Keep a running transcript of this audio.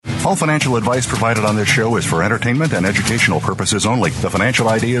All financial advice provided on this show is for entertainment and educational purposes only. The financial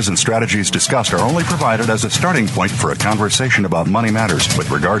ideas and strategies discussed are only provided as a starting point for a conversation about money matters.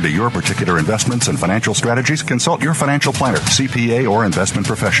 With regard to your particular investments and financial strategies, consult your financial planner, CPA, or investment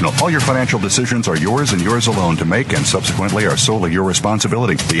professional. All your financial decisions are yours and yours alone to make, and subsequently are solely your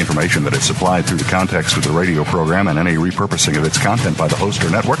responsibility. The information that is supplied through the context of the radio program and any repurposing of its content by the host or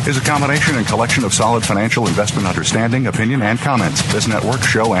network is a combination and collection of solid financial investment understanding, opinion, and comments. This network,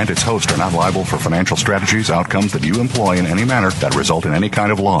 show, and its host are not liable for financial strategies, outcomes that you employ in any manner that result in any kind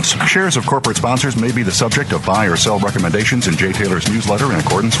of loss. Shares of corporate sponsors may be the subject of buy or sell recommendations in Jay Taylor's newsletter in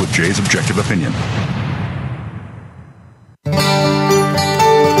accordance with Jay's objective opinion.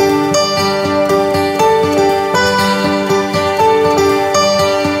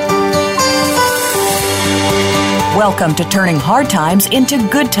 Welcome to Turning Hard Times into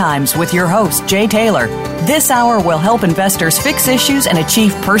Good Times with your host, Jay Taylor. This hour will help investors fix issues and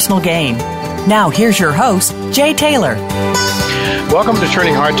achieve personal gain. Now, here's your host, Jay Taylor. Welcome to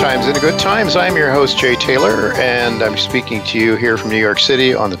Turning Hard Times into Good Times. I'm your host, Jay Taylor, and I'm speaking to you here from New York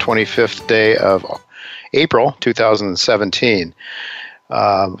City on the 25th day of April 2017.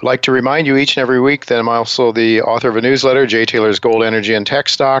 I'd like to remind you each and every week that I'm also the author of a newsletter, Jay Taylor's Gold, Energy, and Tech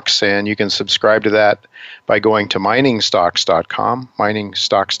Stocks, and you can subscribe to that by going to miningstocks.com,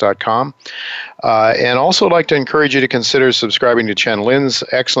 and also I'd like to encourage you to consider subscribing to Chen Lin's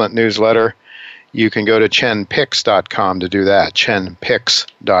excellent newsletter. You can go to chenpix.com to do that,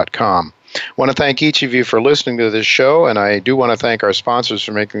 chenpix.com. I want to thank each of you for listening to this show, and I do want to thank our sponsors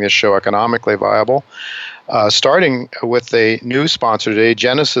for making this show economically viable. Starting with a new sponsor today,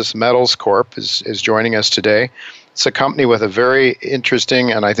 Genesis Metals Corp. is joining us today. It's a company with a very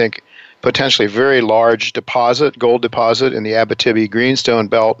interesting and I think potentially very large gold deposit in the Abitibi Greenstone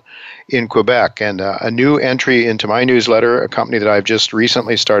Belt in Quebec, and a new entry into my newsletter, a company that I've just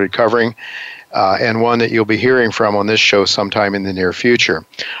recently started covering, and one that you'll be hearing from on this show sometime in the near future.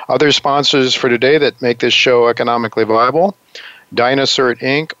 Other sponsors for today that make this show economically viable: Dynacert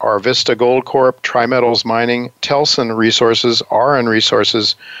Inc., Arvista Gold Corp., Trimetals Mining, Telson Resources, RN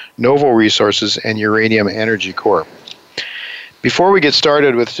Resources, Novo Resources, and Uranium Energy Corp. Before we get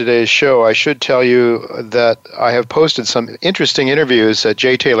started with today's show, I should tell you that I have posted some interesting interviews at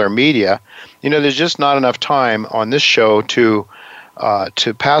Jay Taylor Media. You know, there's just not enough time on this show to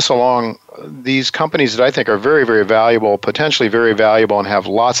pass along these companies that I think are very, very valuable, potentially very valuable, and have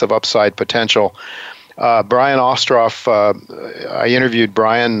lots of upside potential. Brian Ostroff, I interviewed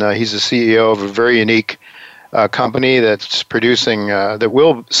Brian. He's the CEO of a very unique company that's producing, that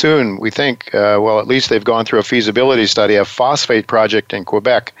will soon, we think, at least they've gone through a feasibility study, a phosphate project in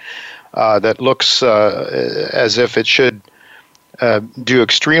Quebec that looks as if it should do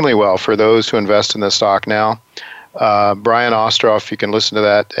extremely well for those who invest in the stock now. Brian Ostroff, you can listen to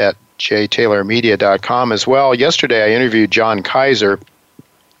that at jtaylormedia.com as well. Yesterday I interviewed John Kaiser,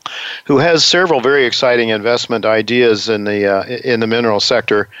 who has several very exciting investment ideas in the mineral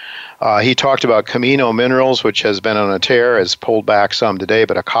sector. He talked about Camino Minerals, which has been on a tear, has pulled back some today,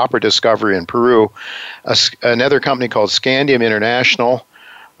 but a copper discovery in Peru. Another company called Scandium International,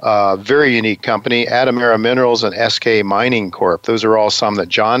 very unique company, Atomera Minerals, and SK Mining Corp. Those are all some that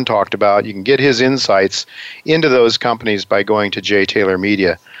John talked about. You can get his insights into those companies by going to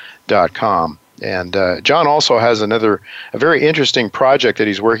jtaylormedia.com. And John also has a very interesting project that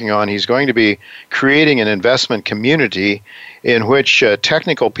he's working on. He's going to be creating an investment community in which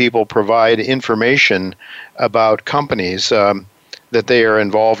technical people provide information about companies that they are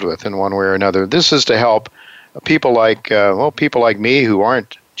involved with in one way or another. This is to help people like me who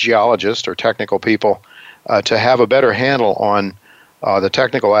aren't geologists or technical people to have a better handle on the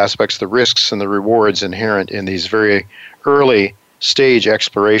technical aspects, the risks and the rewards inherent in these very early stage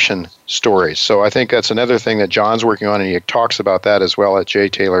exploration stories. So I think that's another thing that John's working on, and he talks about that as well at Jay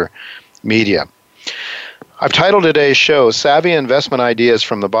Taylor Media. I've titled today's show Savvy Investment Ideas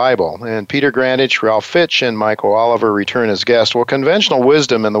from the Bible, and Peter Grandich, Ralph Fitch, and Michael Oliver return as guests. Well, conventional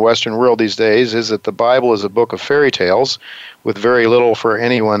wisdom in the Western world these days is that the Bible is a book of fairy tales with very little for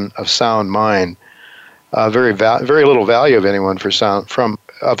anyone of sound mind. Very little value of anyone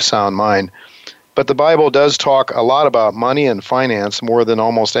of sound mind. But the Bible does talk a lot about money and finance more than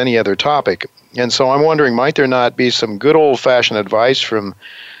almost any other topic. And so I'm wondering, might there not be some good old-fashioned advice from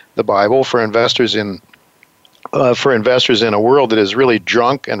the Bible for investors in a world that is really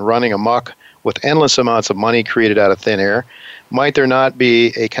drunk and running amok with endless amounts of money created out of thin air? Might there not be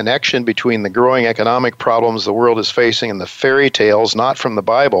a connection between the growing economic problems the world is facing and the fairy tales, not from the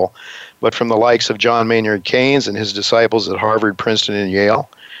Bible, but from the likes of John Maynard Keynes and his disciples at Harvard, Princeton, and Yale?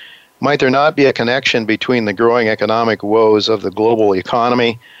 Might there not be a connection between the growing economic woes of the global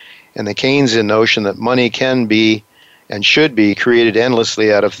economy and the Keynesian notion that money can be and should be created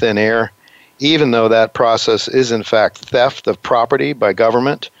endlessly out of thin air, even though that process is in fact theft of property by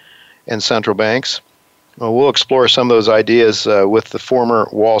government and central banks. Well, we'll explore some of those ideas with the former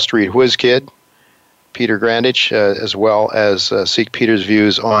Wall Street whiz kid, Peter Grandich, as well as seek Peter's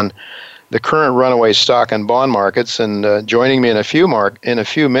views on the current runaway stock and bond markets. And joining me in a few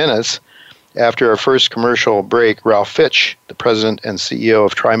minutes after our first commercial break, Ralph Fitch, the president and CEO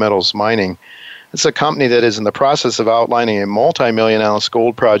of Tri-Metals Mining. It's a company that is in the process of outlining a multi-million-ounce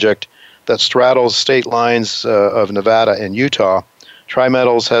gold project that straddles state lines of Nevada and Utah.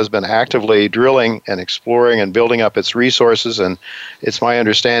 Tri-Metals has been actively drilling and exploring and building up its resources, and it's my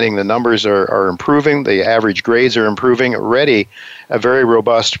understanding the numbers are improving, the average grades are improving. Already a very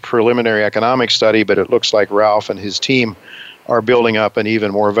robust preliminary economic study, but it looks like Ralph and his team are building up an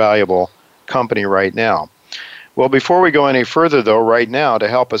even more valuable company right now. Well, before we go any further, though, right now, to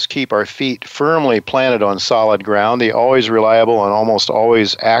help us keep our feet firmly planted on solid ground, the always reliable and almost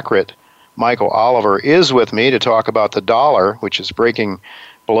always accurate Michael Oliver is with me to talk about the dollar, which is breaking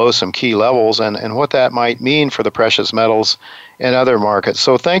below some key levels, and what that might mean for the precious metals and other markets.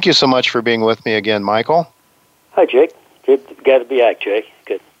 So thank you so much for being with me again, Michael. Hi, Jake. Good to be back, Jake.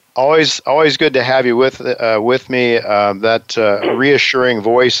 Good. Always good to have you with me. That reassuring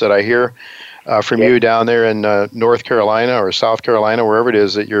voice that I hear from you down there in North Carolina or South Carolina, wherever it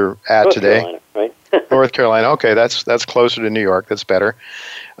is that you're at North today. Carolina, right? North Carolina. Okay, that's closer to New York. That's better.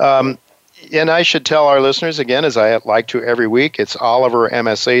 And I should tell our listeners, again, as I like to every week, it's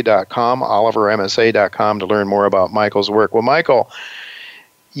olivermsa.com, olivermsa.com to learn more about Michael's work. Well, Michael,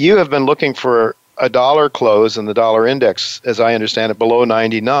 you have been looking for a dollar close in the dollar index, as I understand it, below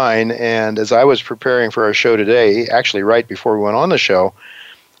 99. And as I was preparing for our show today, actually right before we went on the show,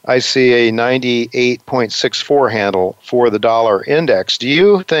 I see a 98.64 handle for the dollar index. Do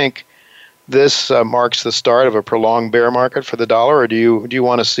you think this marks the start of a prolonged bear market for the dollar, or do you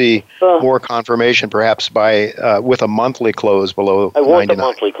want to see more confirmation, perhaps by with a monthly close below 99? I want the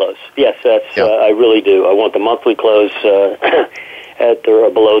monthly close. Yes, I really do. I want the monthly close at or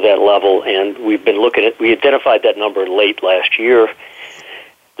below that level, and we've been looking at. We identified that number late last year.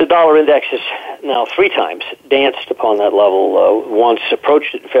 The dollar index has now 3 times danced upon that level. Once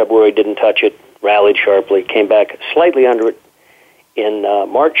approached it in February, didn't touch it, rallied sharply, came back slightly under it in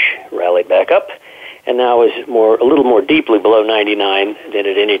March, rallied back up, and now is a little more deeply below 99 than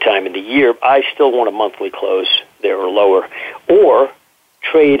at any time in the year. I still want a monthly close there or lower, or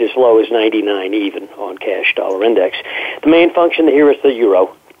trade as low as 99 even on cash dollar index. The main function here is the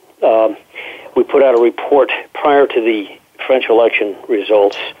euro. We put out a report prior to the French election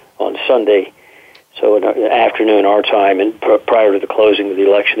results on Sunday, so in the afternoon our time, and prior to the closing of the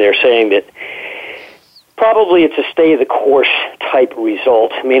election, they're saying that probably it's a stay-the-course type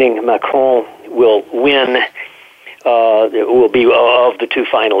result, meaning Macron will win. It will be of the 2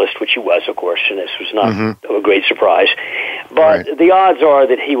 finalists, which he was, of course, and this was not a great surprise. But the odds are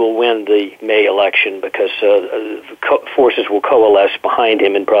that he will win the May election because forces will coalesce behind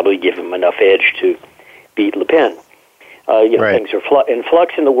him and probably give him enough edge to beat Le Pen. Things are in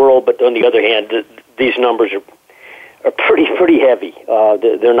flux in the world, but on the other hand, these numbers are pretty heavy.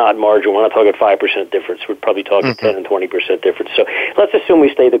 They're not marginal. We're not talking 5% difference. We're probably talking 10 and 20% difference. So let's assume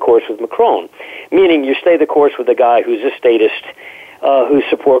we stay the course with Macron, meaning you stay the course with a guy who's a statist, whose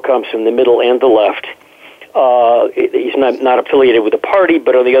support comes from the middle and the left. He's not affiliated with a party,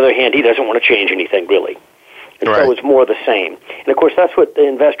 but on the other hand, he doesn't want to change anything, really. And so it's more the same. And, of course, that's what the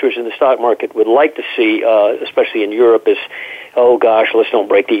investors in the stock market would like to see, especially in Europe, is, oh, gosh, let's don't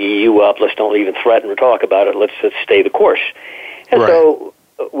break the EU up. Let's don't even threaten or talk about it. Let's stay the course. And so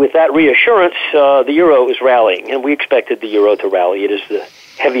with that reassurance, the euro is rallying, and we expected the euro to rally. It is the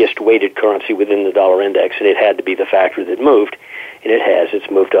heaviest weighted currency within the dollar index, and it had to be the factor that moved, and it has.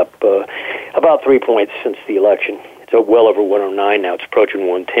 It's moved up about 3 points since the election. It's well over 109 now. It's approaching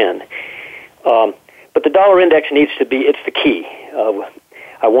 110. But the dollar index needs to be, it's the key.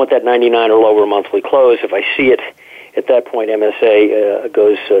 I want that 99 or lower monthly close. If I see it at that point, MSA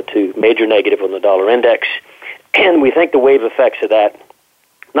goes to major negative on the dollar index. And we think the wave effects of that,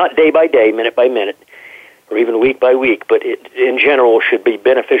 not day by day, minute by minute, or even week by week, but it, in general, should be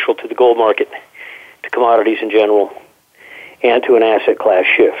beneficial to the gold market, to commodities in general, and to an asset class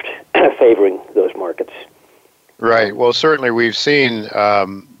shift favoring those markets. Right. Well, certainly we've seen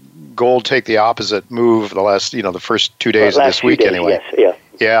gold take the opposite move the first 2 days of this week anyway. Yes,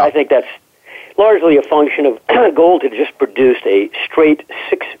 yeah. I think that's largely a function of gold had just produced a straight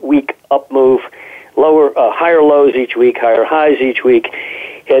 6-week up move, higher lows each week, higher highs each week,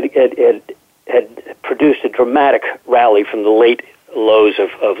 had produced a dramatic rally from the late lows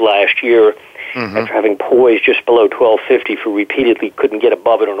of last year, after having poised just below 1250 for repeatedly couldn't get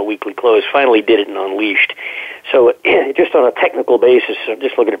above it on a weekly close, finally did it and unleashed. So just on a technical basis,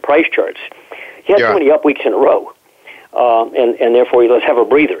 just looking at price charts, he had too many up weeks in a row, and therefore let's have a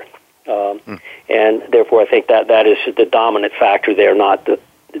breather. And therefore I think that is the dominant factor there, not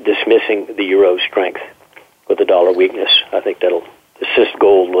dismissing the euro strength with the dollar weakness. I think that'll assist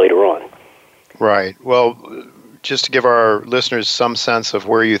gold later on. Right. Well, just to give our listeners some sense of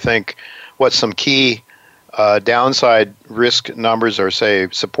where you think what some key downside risk numbers or, say,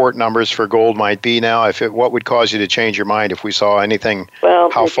 support numbers for gold might be now, what would cause you to change your mind if we saw anything? Well,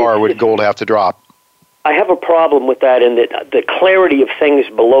 how far would gold have to drop? I have a problem with that in that the clarity of things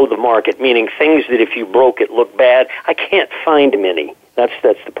below the market, meaning things that if you broke it look bad, I can't find many. That's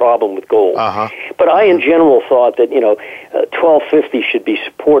the problem with gold. But I, in general, thought that 1250 should be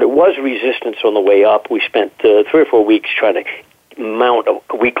support. It was resistance on the way up. We spent 3 or 4 weeks trying to mount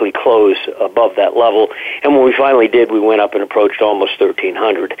a weekly close above that level, and when we finally did, we went up and approached almost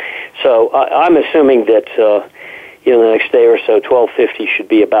 1300. So I'm assuming that the next day or so, 1250 should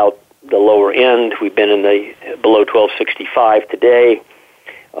be about the lower end. We've been in the below 1265 today,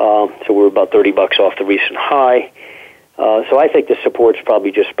 so we're about $30 off the recent high. So I think the support's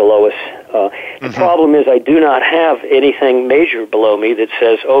probably just below us. The problem is I do not have anything major below me that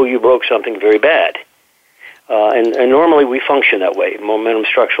says, oh, you broke something very bad. And normally we function that way, momentum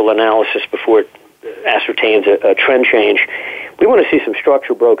structural analysis, before it ascertains a trend change. We want to see some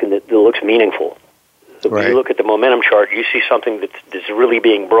structure broken that looks meaningful. So when you look at the momentum chart, you see something that's really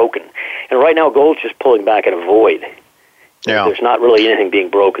being broken. And right now gold's just pulling back in a void. Yeah. There's not really anything being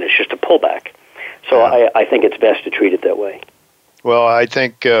broken. It's just a pullback. So I think it's best to treat it that way. Well, I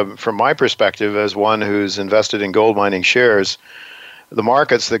think from my perspective, as one who's invested in gold mining shares, the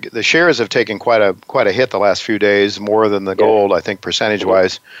markets, the shares have taken quite a hit the last few days, more than the gold. I think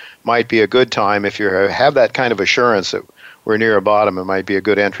percentage-wise might be a good time. If you have that kind of assurance that we're near a bottom, it might be a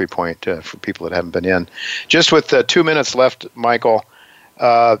good entry point for people that haven't been in. Just with 2 minutes left, Michael,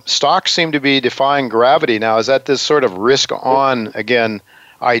 stocks seem to be defying gravity now. Is that this sort of risk-on, again,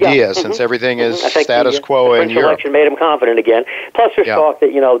 idea, since everything is status quo in Europe? Election made them confident again. Plus, there's talk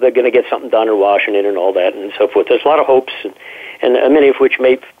that they're going to get something done in Washington and all that and so forth. There's a lot of hopes, and many of which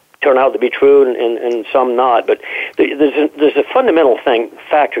may turn out to be true and some not. But there's a fundamental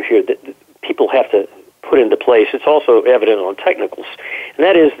factor here that people have to put into place. It's also evident on technicals, and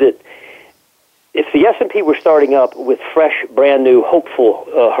that is that if the S&P were starting up with fresh, brand new, hopeful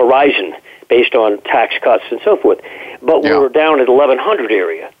horizon based on tax cuts and so forth, but we were down at 1100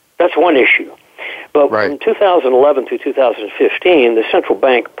 area, that's one issue. But from 2011 to 2015, the central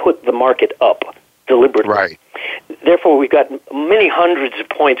bank put the market up deliberately. Right. Therefore, we've got many hundreds of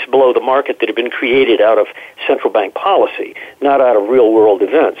points below the market that have been created out of central bank policy, not out of real-world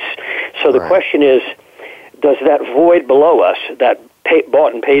events. So the question is, does that void below us, that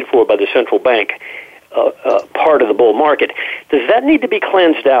bought and paid for by the central bank, part of the bull market, does that need to be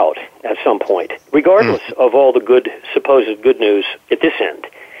cleansed out at some point, regardless of all the supposed good news at this end?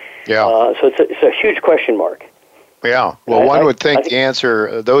 Yeah. So it's a huge question mark. Yeah. Well, one would think the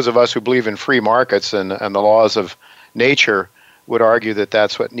answer, those of us who believe in free markets and the laws of nature would argue that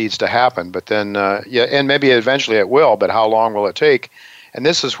that's what needs to happen. But then, and maybe eventually it will, but how long will it take? And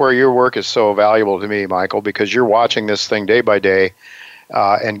this is where your work is so valuable to me, Michael, because you're watching this thing day by day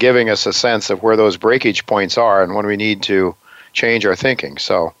and giving us a sense of where those breakage points are and when we need to change our thinking.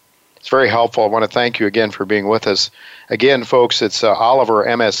 So it's very helpful. I want to thank you again for being with us. Again, folks, it's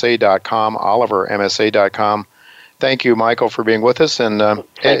olivermsa.com, olivermsa.com. Thank you, Michael, for being with us. And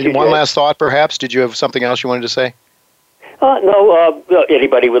one last thought, perhaps. Did you have something else you wanted to say? No.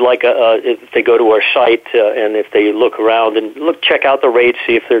 Anybody would like, if they go to our site and if they look around and check out the rates,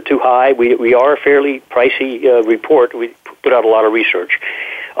 see if they're too high. We are a fairly pricey report. We put out a lot of research.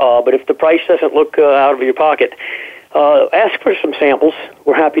 But if the price doesn't look out of your pocket, ask for some samples.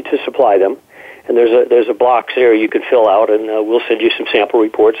 We're happy to supply them. And there's a box there you can fill out, and we'll send you some sample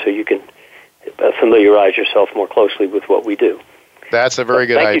reports so you can familiarize yourself more closely with what we do. That's a very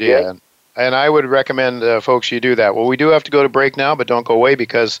good idea. And I would recommend folks you do that. Well, we do have to go to break now, but don't go away,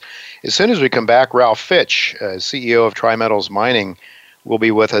 because as soon as we come back, Ralph Fitch, CEO of Tri-Metals Mining, will be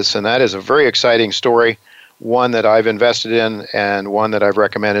with us. And that is a very exciting story, one that I've invested in and one that I've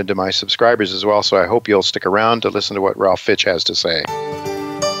recommended to my subscribers as well. So I hope you'll stick around to listen to what Ralph Fitch has to say.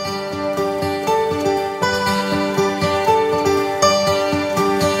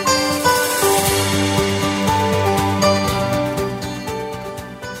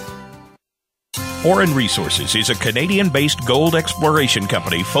 Auryn Resources is a Canadian-based gold exploration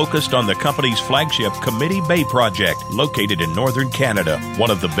company focused on the company's flagship Committee Bay project, located in northern Canada,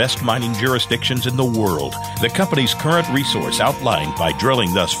 one of the best mining jurisdictions in the world. The company's current resource outlined by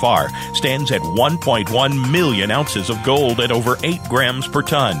drilling thus far stands at 1.1 million ounces of gold at over 8 grams per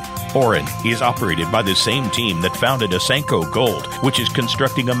ton. Auryn is operated by the same team that founded Asanko Gold, which is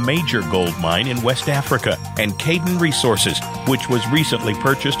constructing a major gold mine in West Africa, and Caden Resources, which was recently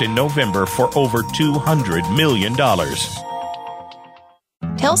purchased in November for over $200 million.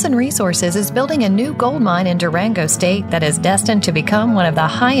 Telson Resources is building a new gold mine in Durango State that is destined to become one of the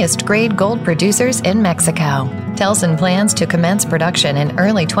highest grade gold producers in Mexico. Telson plans to commence production in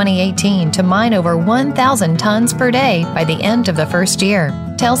early 2018 to mine over 1,000 tons per day by the end of the first year.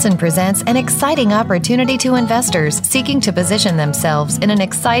 Telson presents an exciting opportunity to investors seeking to position themselves in an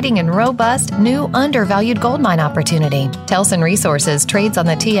exciting and robust new undervalued gold mine opportunity. Telson Resources trades on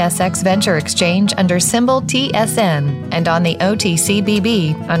the TSX Venture Exchange under symbol TSN and on the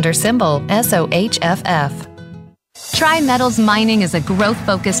OTCBB under symbol SOHFF. Tri-Metals Mining is a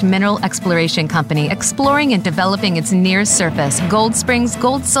growth-focused mineral exploration company exploring and developing its near-surface Gold Springs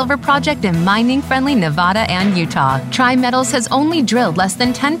gold-silver project in mining-friendly Nevada and Utah. Tri-Metals has only drilled less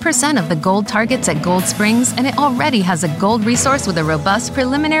than 10% of the gold targets at Gold Springs, and it already has a gold resource with a robust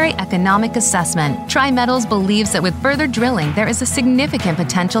preliminary economic assessment. Tri-Metals believes that with further drilling, there is a significant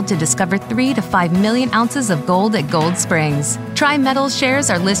potential to discover 3 to 5 million ounces of gold at Gold Springs. Tri-Metals shares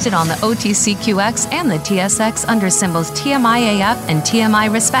are listed on the OTCQX and the TSX under symbols TMIAF and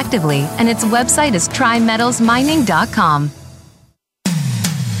TMI respectively, and its website is trimetalsmining.com.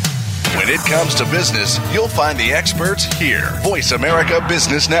 When it comes to business, you'll find the experts here. Voice America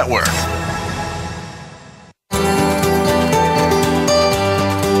Business Network.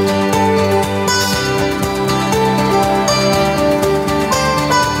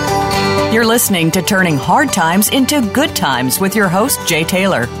 You're listening to Turning Hard Times into Good Times with your host, Jay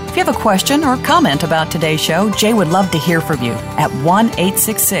Taylor. If you have a question or comment about today's show, Jay would love to hear from you at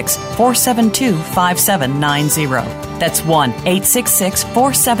 1-866-472-5790. That's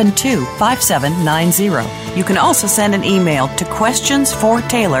 1-866-472-5790. You can also send an email to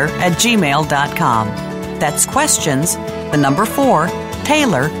questionsfortaylor@gmail.com. That's questions, the number 4,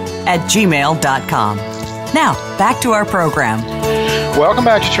 Taylor@gmail.com. Now, back to our program. Welcome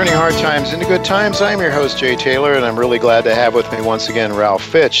back to Turning Hard Times into Good Times. I'm your host, Jay Taylor, and I'm really glad to have with me once again Ralph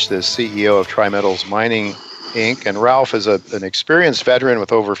Fitch, the CEO of Tri-Metals Mining, Inc. And Ralph is an experienced veteran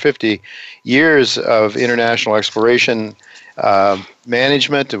with over 50 years of international exploration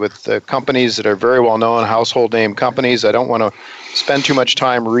management with companies that are very well-known, household name companies. I don't want to spend too much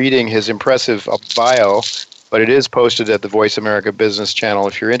time reading his impressive bio, but it is posted at the Voice America Business Channel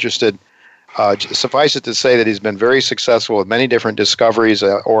if you're interested. Suffice it to say that he's been very successful with many different discoveries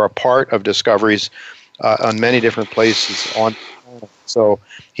or a part of discoveries on many different places. So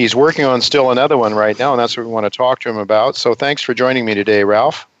he's working on still another one right now, and that's what we want to talk to him about. So thanks for joining me today,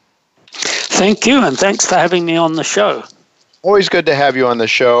 Ralph. Thank you, and thanks for having me on the show. Always good to have you on the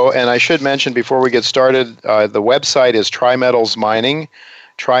show. And I should mention before we get started, the website is Tri-Metals Mining,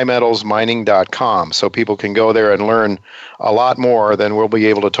 trimetalsmining.com, so people can go there and learn a lot more than we'll be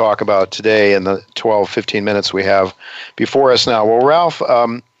able to talk about today in the 12-15 minutes we have before us now. Well, Ralph,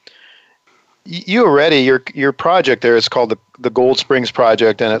 you already, your project there is called the Gold Springs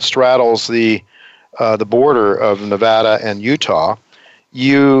Project, and it straddles the border of Nevada and Utah.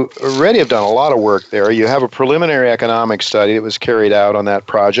 You already have done a lot of work there. You have a preliminary economic study that was carried out on that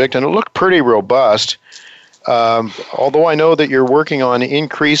project, and it looked pretty robust. Although I know that you're working on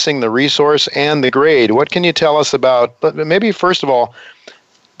increasing the resource and the grade, what can you tell us about, but maybe first of all,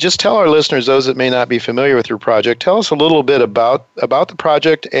 just tell our listeners, those that may not be familiar with your project, tell us a little bit about the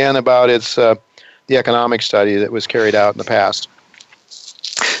project and about its the economic study that was carried out in the past.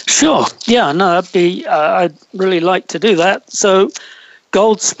 Sure. Yeah, no, I'd really like to do that. So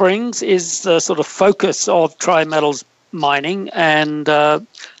Gold Springs is the sort of focus of Tri-Metals Mining, and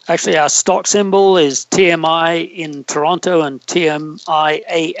actually our stock symbol is TMI in Toronto and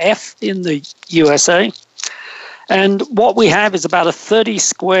TMIAF in the USA. And what we have is about a 30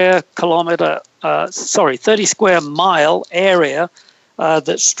 square mile area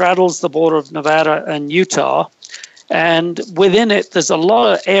that straddles the border of Nevada and Utah. And within it, there's a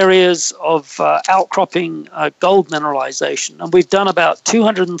lot of areas of outcropping gold mineralization. And we've done about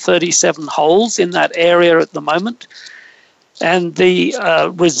 237 holes in that area at the moment. And the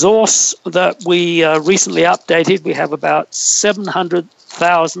resource that we recently updated, we have about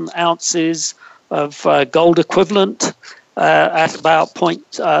 700,000 ounces of gold equivalent at about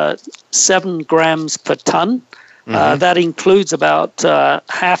 0.7 grams per ton. That includes about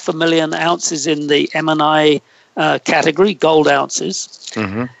 500,000 ounces in the M&I category, gold ounces.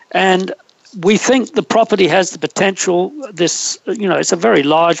 And we think the property has the potential. This, it's a very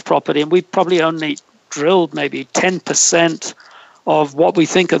large property, and we probably only drilled maybe 10% of what we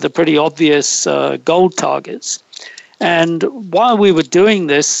think are the pretty obvious gold targets. And while we were doing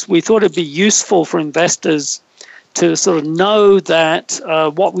this, we thought it'd be useful for investors to sort of know that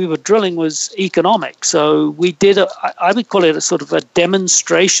what we were drilling was economic. So we did, I would call it a sort of a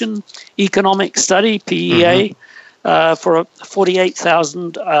demonstration economic study, PEA, for a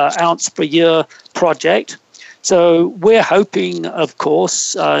 48,000 ounce per year project. So we're hoping, of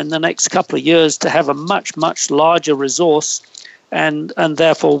course, in the next couple of years to have a much, much larger resource, and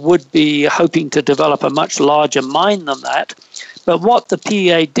therefore would be hoping to develop a much larger mine than that. But what the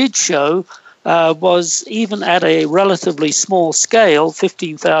PEA did show was even at a relatively small scale,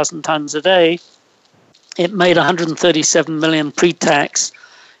 15,000 tons a day, it made 137 million pre-tax,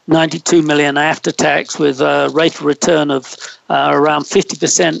 92 million after tax, with a rate of return of around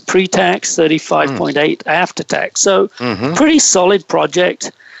 50% pre-tax, 35.8 after tax. So pretty solid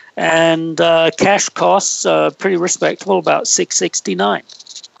project, and cash costs pretty respectable, about $669.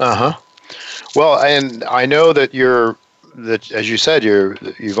 Well, and I know that as you said,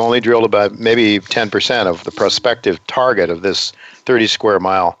 you've only drilled about maybe 10% of the prospective target of this 30 square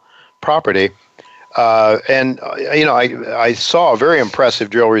mile property. And I saw a very impressive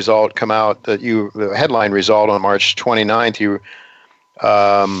drill result come out the headline result on March 29th. It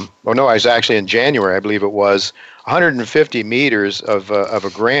was actually in January, I believe it was, 150 meters of a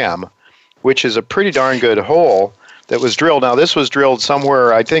gram, which is a pretty darn good hole that was drilled. Now, this was drilled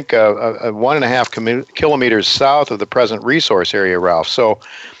somewhere, I think, 1.5 kilometers south of the present resource area, Ralph. So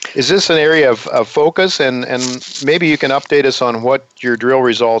is this an area of focus? And maybe you can update us on what your drill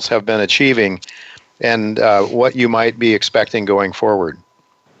results have been achieving and what you might be expecting going forward.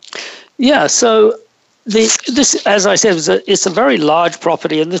 Yeah, so this, as I said, it's a very large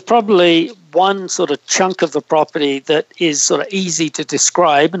property, and there's probably one sort of chunk of the property that is sort of easy to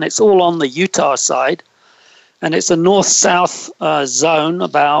describe, and it's all on the Utah side. And it's a north-south zone,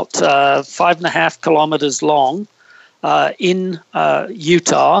 about 5.5 kilometers long in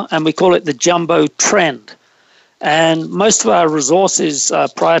Utah, and we call it the Jumbo Trend. And most of our resources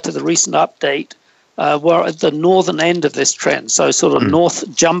prior to the recent update were at the northern end of this trend, so sort of North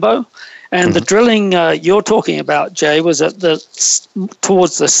Jumbo. And the drilling you're talking about, Jay, was at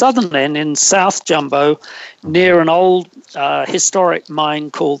towards the southern end in South Jumbo, near an old historic mine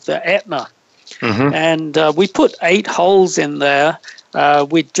called the Etna. And we put 8 holes in there.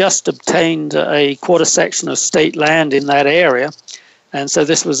 We'd just obtained a quarter section of state land in that area. And so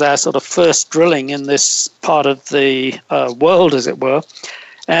this was our sort of first drilling in this part of the world, as it were.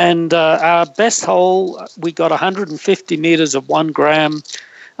 And our best hole, we got 150 meters of 1 gram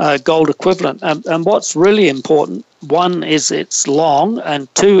gold equivalent. And what's really important, 1 is it's long,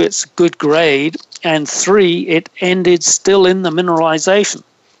 and 2, it's good grade, and 3, it ended still in the mineralization.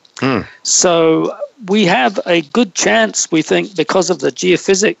 So we have a good chance, we think, because of the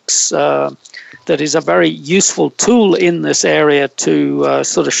geophysics that is a very useful tool in this area to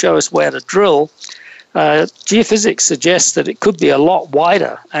sort of show us where to drill. Geophysics suggests that it could be a lot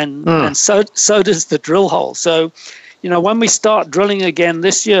wider, and so does the drill hole. So, when we start drilling again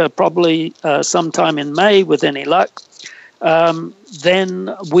this year, probably sometime in May with any luck,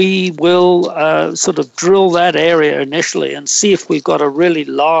 then we will sort of drill that area initially and see if we've got a really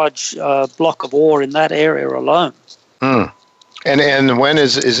large block of ore in that area alone. And when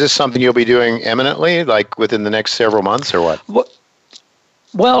is this something you'll be doing imminently, like within the next several months, or what?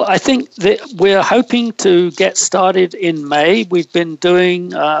 Well, I think that we're hoping to get started in May. We've been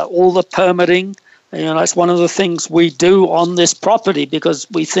doing all the permitting. That's one of the things we do on this property because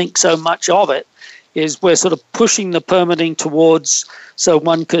we think so much of it. Is we're sort of pushing the permitting towards so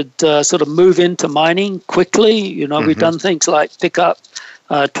one could sort of move into mining quickly. We've done things like pick up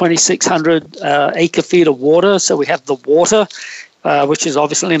 2,600 acre feet of water. So we have the water, which is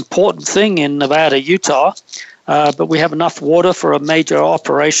obviously an important thing in Nevada, Utah. But we have enough water for a major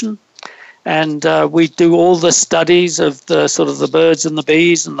operation. And we do all the studies of the sort of the birds and the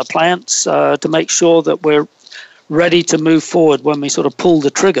bees and the plants to make sure that we're ready to move forward when we sort of pull the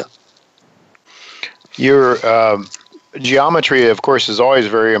trigger. Your geometry, of course, is always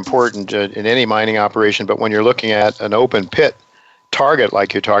very important in any mining operation, but when you're looking at an open pit target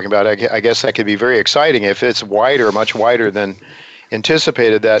like you're talking about, I guess that could be very exciting. If it's wider, much wider than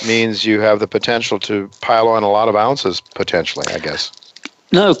anticipated, that means you have the potential to pile on a lot of ounces, potentially, I guess.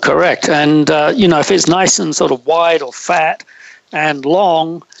 No, correct. And, if it's nice and sort of wide or fat, and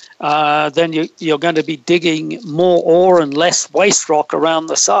long, then you're going to be digging more ore and less waste rock around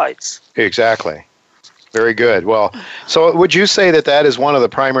the sides. Exactly. Very good. Well, so would you say that is one of the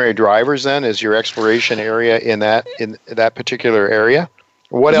primary drivers then, is your exploration area in that particular area?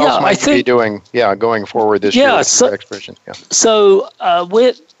 What else might you be doing going forward this year with exploration? Yeah. So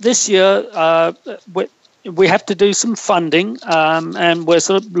this year, we have to do some funding, and we're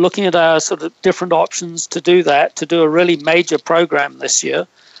sort of looking at our sort of different options to do that, to do a really major program this year.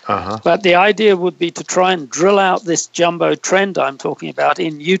 Uh-huh. But the idea would be to try and drill out this jumbo trend I'm talking about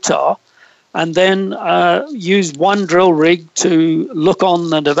in Utah, and then use one drill rig to look on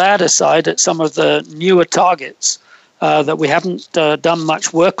the Nevada side at some of the newer targets that we haven't done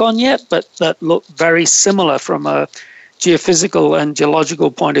much work on yet, but that look very similar from a geophysical and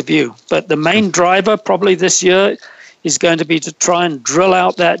geological point of view. But the main driver probably this year is going to be to try and drill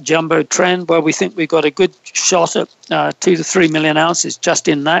out that jumbo trend, where we think we've got a good shot at 2 to 3 million ounces just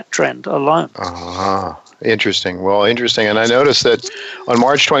in that trend alone. Interesting. Well, interesting. And I noticed that on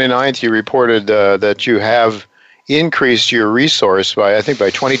March 29th, you reported that you have increased your resource by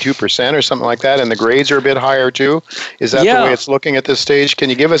 22% or something like that, and the grades are a bit higher too. Is that the way it's looking at this stage? Can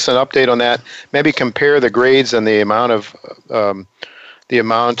you give us an update on that? Maybe compare the grades and the amount of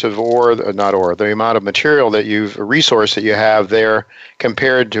material resource that you have there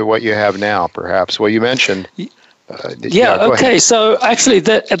compared to what you have now, perhaps. Well, you mentioned. Okay. So actually,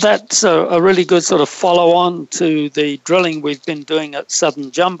 that's a really good sort of follow-on to the drilling we've been doing at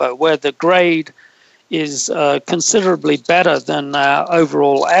Southern Jumbo, where the grade is considerably better than our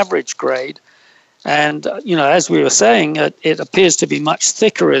overall average grade. And, as we were saying, it appears to be much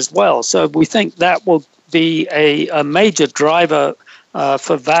thicker as well. So we think that will be a major driver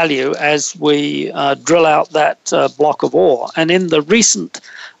for value as we drill out that block of ore. And in the recent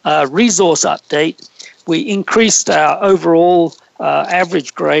resource update, we increased our overall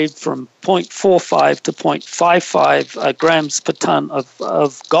average grade from 0.45 to 0.55 grams per ton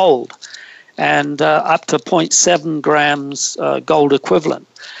of gold, and up to 0.7 grams gold equivalent.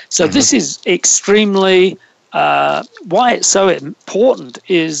 So this is extremely, why it's so important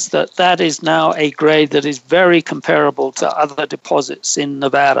is that is now a grade that is very comparable to other deposits in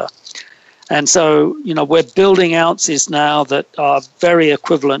Nevada. And so, we're building ounces now that are very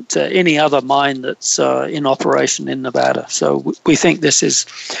equivalent to any other mine that's in operation in Nevada. So we think this is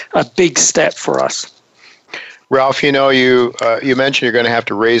a big step for us. Ralph, you mentioned you're going to have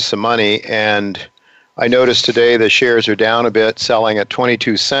to raise some money, and I noticed today the shares are down a bit, selling at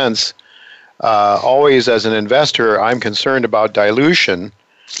 22 cents. Always as an investor, I'm concerned about dilution.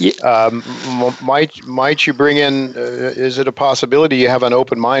 Might you bring in, is it a possibility you have an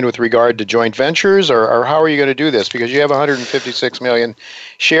open mind with regard to joint ventures, or how are you going to do this? Because you have 156 million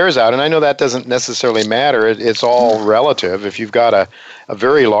shares out, and I know that doesn't necessarily matter. It's all relative. If you've got a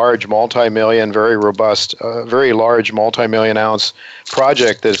very large multi-million, very robust, very large multi-million ounce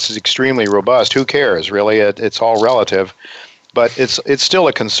project that's extremely robust, who cares, really? It's all relative. But it's still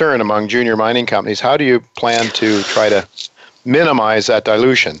a concern among junior mining companies. How do you plan to try to minimize that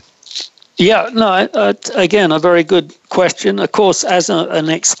dilution? Again, a very good question. Of course, as an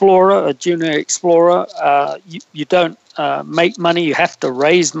explorer, a junior explorer, you don't make money. You have to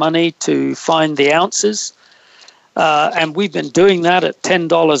raise money to find the ounces. And we've been doing that at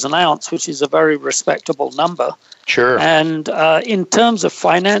 $10 an ounce, which is a very respectable number. Sure. And in terms of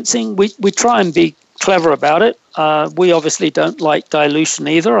financing, we try and be clever about it. We obviously don't like dilution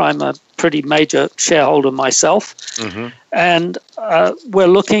either. I'm a pretty major shareholder myself. Mm-hmm. And we're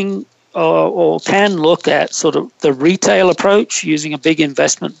looking or can look at sort of the retail approach using a big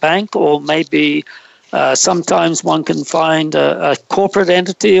investment bank, or maybe sometimes one can find a corporate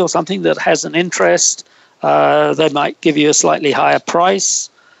entity or something that has an interest. They might give you a slightly higher price.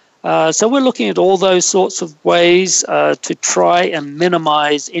 So we're looking at all those sorts of ways to try and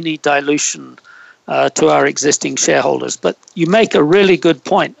minimize any dilution to our existing shareholders. But you make a really good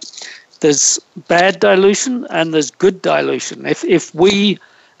point. There's bad dilution and there's good dilution. If we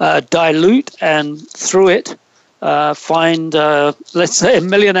dilute and through it find, let's say, 1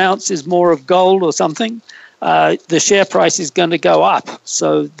 million ounces more of gold or something, the share price is going to go up.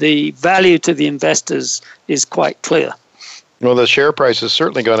 So the value to the investors is quite clear. Well, the share price is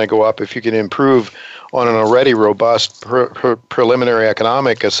certainly going to go up if you can improve on an already robust preliminary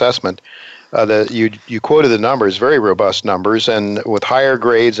economic assessment. That you quoted the numbers, very robust numbers, and with higher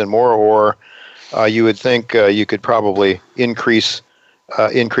grades and more ore, you would think you could probably increase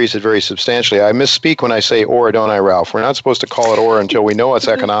it very substantially. I misspeak when I say ore, don't I, Ralph? We're not supposed to call it ore until we know it's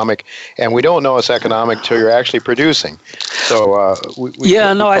economic, and we don't know it's economic until you're actually producing. So I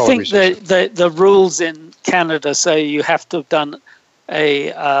think the rules in Canada say you have to have done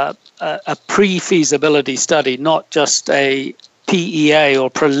a pre-feasibility study, not just a PEA or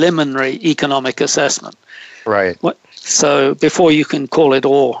preliminary economic assessment. Right. So before you can call it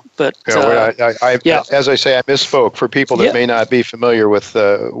ore, but as I say, I misspoke for people that may not be familiar with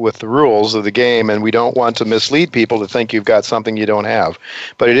the rules of the game, and we don't want to mislead people to think you've got something you don't have.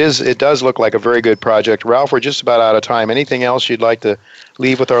 But it does look like a very good project. Ralph, we're just about out of time. Anything else you'd like to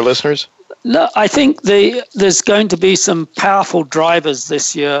leave with our listeners? No, I think there's going to be some powerful drivers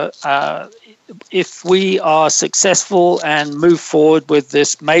this year. If we are successful and move forward with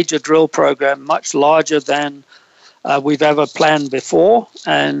this major drill program, much larger than we've ever planned before,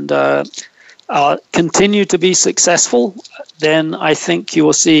 and continue to be successful, then I think you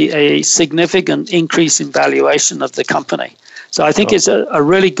will see a significant increase in valuation of the company. So I think it's a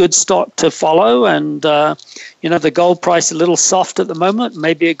really good stock to follow, and the gold price a little soft at the moment,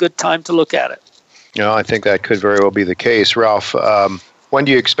 may be a good time to look at it. I think that could very well be the case. Ralph, when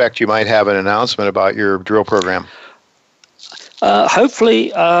do you expect you might have an announcement about your drill program?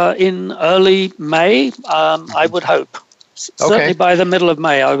 Hopefully in early May, I would hope. Certainly by the middle of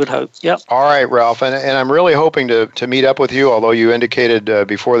May, I would hope. Yep. All right, Ralph. And I'm really hoping to meet up with you, although you indicated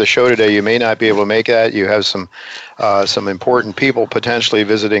before the show today you may not be able to make that. You have some important people potentially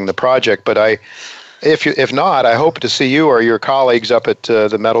visiting the project. But if not, I hope to see you or your colleagues up at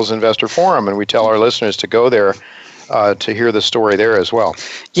the Metals Investor Forum, and we tell our listeners to go there to hear the story there as well.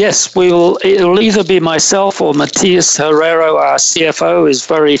 Yes, it'll either be myself or Matias Herrero, our CFO, is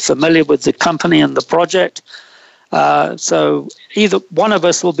very familiar with the company and the project. So either one of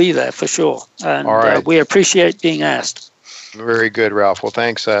us will be there for sure. And all right. We appreciate being asked. Very good, Ralph. Well,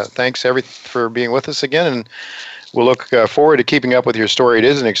 thanks for being with us again, and we'll look forward to keeping up with your story. It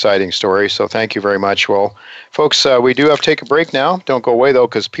is an exciting story, so thank you very much. Well, folks, we do have to take a break now. Don't go away, though,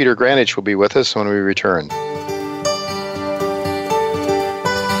 because Peter Granich will be with us when we return.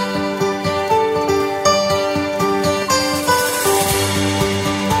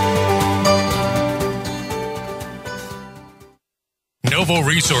 Novo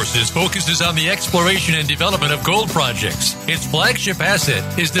Resources focuses on the exploration and development of gold projects. Its flagship asset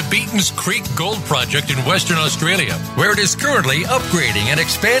is the Beatons Creek Gold Project in Western Australia, where it is currently upgrading and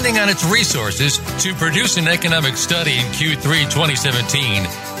expanding on its resources to produce an economic study in Q3 2017,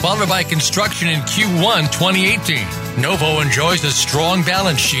 followed by construction in Q1 2018. Novo enjoys a strong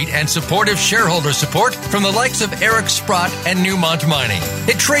balance sheet and supportive shareholder support from the likes of Eric Sprott and Newmont Mining.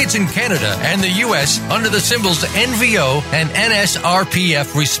 It trades in Canada and the U.S. under the symbols NVO and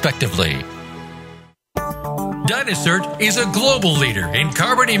NSRPF respectively. Dynacert is a global leader in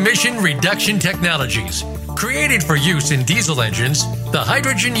carbon emission reduction technologies. Created for use in diesel engines, the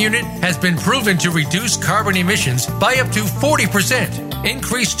hydrogen unit has been proven to reduce carbon emissions by up to 40%,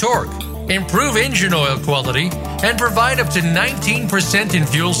 increase torque, improve engine oil quality, and provide up to 19% in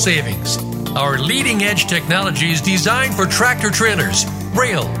fuel savings. Our leading-edge technology is designed for tractor-trailers,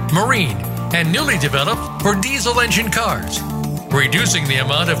 rail, marine, and newly developed for diesel engine cars. Reducing the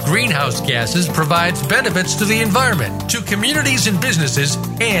amount of greenhouse gases provides benefits to the environment, to communities and businesses,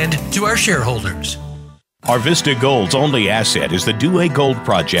 and to our shareholders. Arvista Gold's only asset is the Douay Gold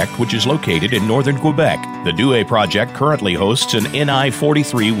Project, which is located in northern Quebec. The Douay Project currently hosts an NI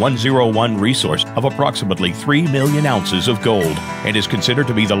 43101 resource of approximately 3 million ounces of gold and is considered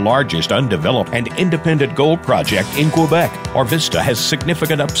to be the largest undeveloped and independent gold project in Quebec. Arvista has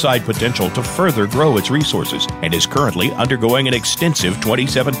significant upside potential to further grow its resources and is currently undergoing an extensive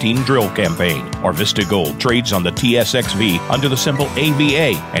 2017 drill campaign. Arvista Gold trades on the TSXV under the symbol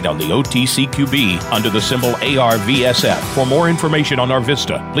AVA and on the OTCQB under the symbol ARVSF. For more information on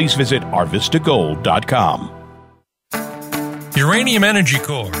Arvista, please visit arvistagold.com. Uranium Energy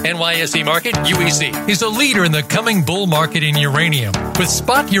Corp. NYSE market, UEC, is a leader in the coming bull market in uranium, with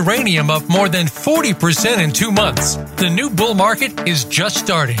spot uranium up more than 40% in 2 months. The new bull market is just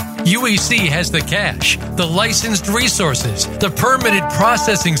starting. UEC has the cash, the licensed resources, the permitted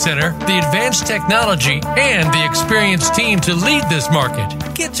processing center, the advanced technology, and the experienced team to lead this market.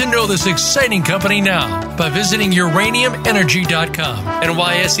 Get to know this exciting company now by visiting uraniumenergy.com.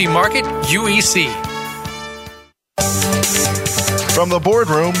 NYSE market, UEC. From the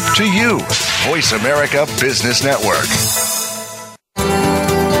boardroom to you, Voice America Business Network.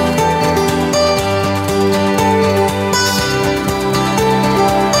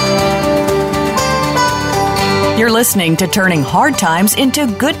 You're listening to Turning Hard Times into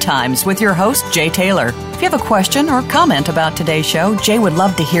Good Times with your host, Jay Taylor. If you have a question or comment about today's show, Jay would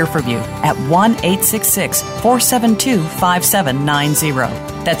love to hear from you at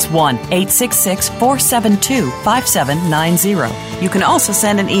 1-866-472-5790. That's 1-866-472-5790. You can also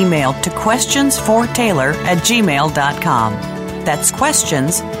send an email to questionsfortaylor@gmail.com. That's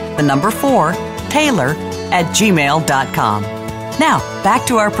questions, the number 4, Taylor@gmail.com. Now, back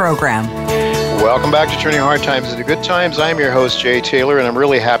to our program. Welcome back to Turning Hard Times into Good Times. I'm your host, Jay Taylor, and I'm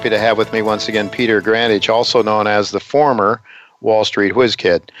really happy to have with me once again Peter Grandich, also known as the former Wall Street whiz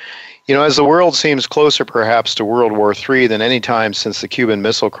kid. You know, as the world seems closer perhaps to World War III than any time since the Cuban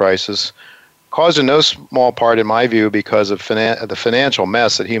Missile Crisis, caused in no small part, in my view, because of the financial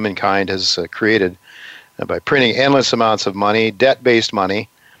mess that humankind has created by printing endless amounts of money, debt-based money.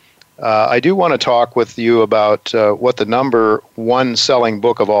 I do want to talk with you about what the number one selling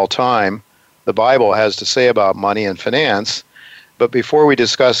book of all time, the Bible, has to say about money and finance. But before we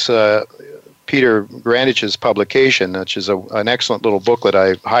discuss Peter Grandich's publication, which is an excellent little booklet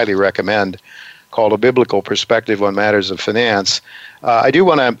I highly recommend, called A Biblical Perspective on Matters of Finance, I do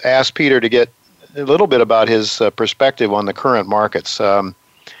want to ask Peter to get a little bit about his perspective on the current markets.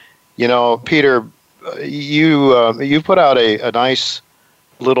 You know, Peter, you put out a nice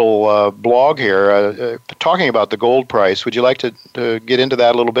little blog here talking about the gold price. Would you like to get into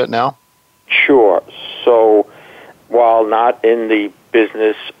that a little bit now? Sure. So while not in the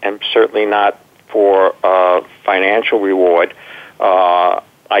business and certainly not for financial reward,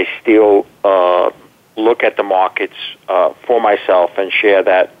 I still look at the markets for myself and share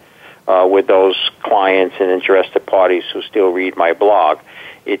that with those clients and interested parties who still read my blog.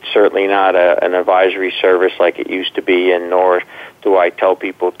 It's certainly not an advisory service like it used to be, and nor do I tell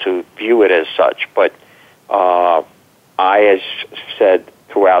people to view it as such. But I, as said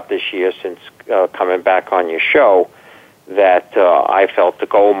throughout this year since coming back on your show, that I felt the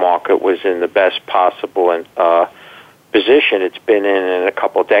gold market was in the best possible position it's been in a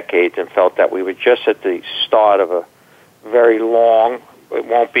couple of decades, and felt that we were just at the start of a very long, it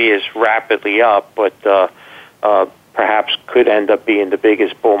won't be as rapidly up, but perhaps could end up being the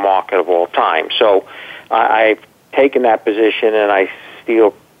biggest bull market of all time. So I've taken that position, and I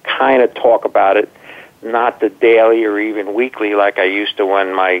still kind of talk about it, not the daily or even weekly like I used to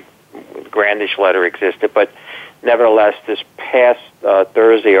when my Grandish letter existed, but nevertheless this past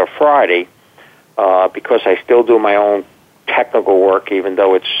Thursday or Friday, because I still do my own technical work, even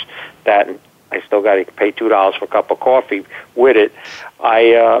though it's that I still got to pay $2 for a cup of coffee with it,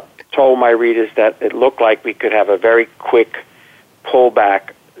 I told my readers that it looked like we could have a very quick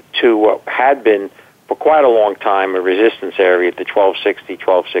pullback to what had been for quite a long time a resistance area at the 1260,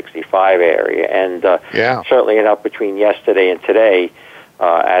 1265 area, and certainly up between yesterday and today,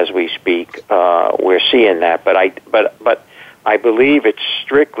 as we speak, we're seeing that. But I believe it's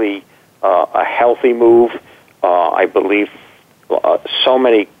strictly a healthy move. I believe so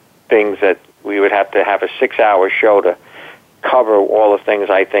many things that we would have to have a 6-hour show to cover all the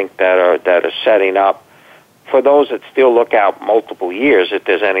things I think that are setting up. For those that still look out multiple years, if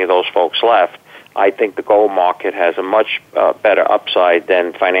there's any of those folks left, I think the gold market has a much better upside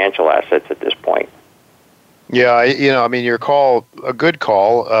than financial assets at this point. Yeah, I mean, your call, a good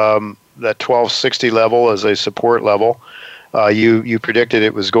call, that 1260 level as a support level. You predicted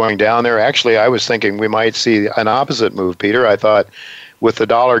it was going down there. Actually, I was thinking we might see an opposite move, Peter. I thought with the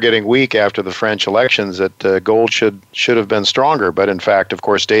dollar getting weak after the French elections that gold should have been stronger. But in fact, of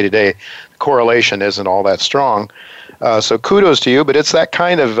course, day to day, the correlation isn't all that strong. So kudos to you. But it's that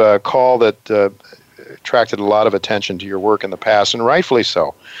kind of call that attracted a lot of attention to your work in the past, and rightfully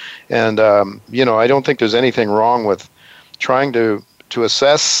so. And, I don't think there's anything wrong with trying to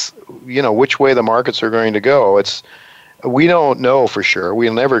assess, which way the markets are going to go. We don't know for sure.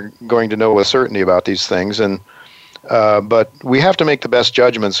 We're never going to know with certainty about these things. But we have to make the best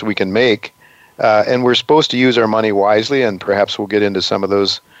judgments we can make. And we're supposed to use our money wisely, and perhaps we'll get into some of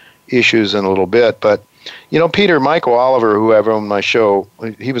those issues in a little bit. But, Peter, Michael Oliver, who I've on my show,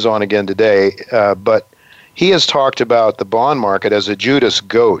 he was on again today, but he has talked about the bond market as a Judas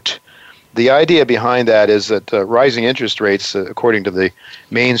goat. The idea behind that is that rising interest rates, according to the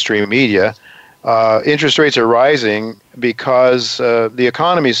mainstream media, interest rates are rising because the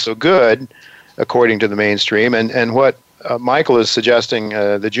economy is so good, according to the mainstream. And what Michael is suggesting,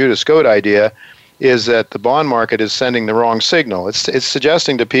 the Judas goat idea, is that the bond market is sending the wrong signal. It's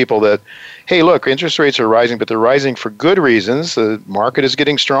suggesting to people that, hey, look, interest rates are rising, but they're rising for good reasons. The market is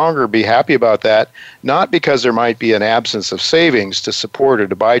getting stronger. Be happy about that, not because there might be an absence of savings to support or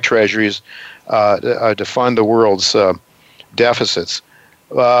to buy treasuries to fund the world's deficits.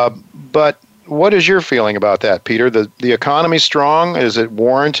 But what is your feeling about that, Peter? The economy strong? Is it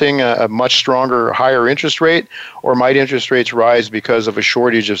warranting a much stronger, higher interest rate, or might interest rates rise because of a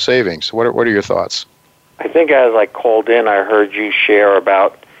shortage of savings? What are your thoughts? I think as I called in, I heard you share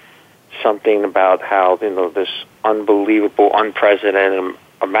about something about how, this unbelievable, unprecedented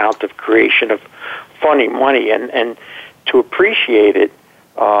amount of creation of funny money, and to appreciate it,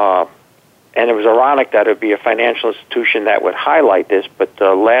 and it was ironic that it would be a financial institution that would highlight this, but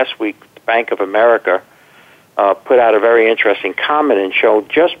last week, the Bank of America put out a very interesting comment and showed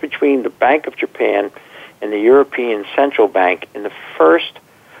just between the Bank of Japan and the European Central Bank in the first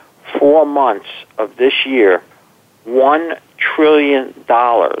 4 months of this year, $1 trillion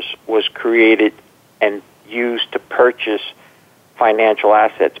was created and used to purchase financial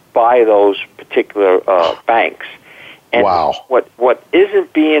assets by those particular banks. And wow. What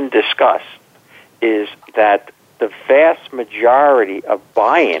isn't being discussed is that the vast majority of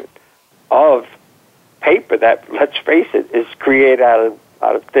buying of paper that, let's face it, is created out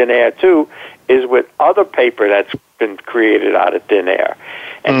of thin air too, is with other paper that's been created out of thin air.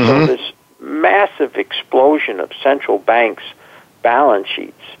 And so this massive explosion of central banks' balance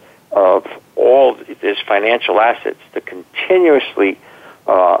sheets of all these financial assets to continuously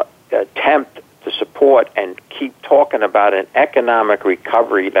attempt to support and keep talking about an economic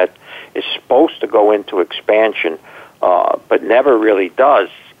recovery that is supposed to go into expansion, but never really does.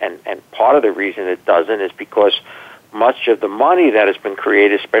 And part of the reason it doesn't is because much of the money that has been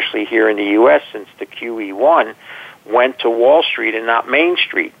created, especially here in the U.S. since the QE1, went to Wall Street and not Main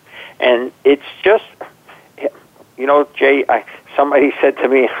Street. And it's just, Jay, somebody said to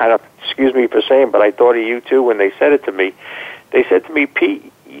me, excuse me for saying, but I thought of you too when they said it to me. They said to me,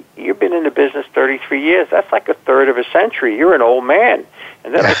 Pete, you've been in the business 33 years. That's like a third of a century. You're an old man.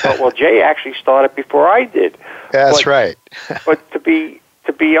 And then I thought, well, Jay actually started before I did. That's right. But to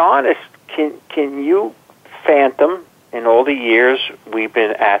be honest, can you fathom in all the years we've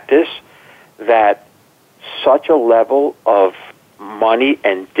been at this that such a level of money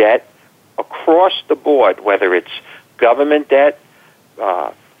and debt across the board, whether it's government debt,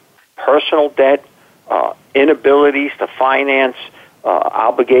 personal debt, inabilities to finance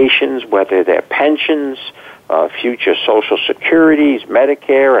obligations, whether they're pensions, future Social Securities,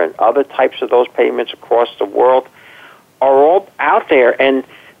 Medicare, and other types of those payments across the world, are all out there. And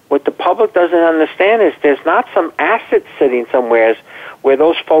what the public doesn't understand is there's not some asset sitting somewhere where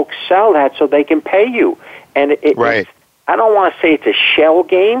those folks sell that so they can pay you. And right. I don't want to say it's a shell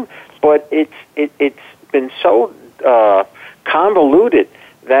game, but it's been so convoluted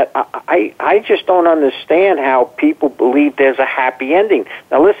that I just don't understand how people believe there's a happy ending.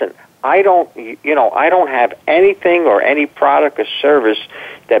 Now listen, I don't have anything or any product or service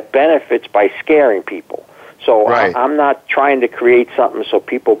that benefits by scaring people. So right. I'm not trying to create something so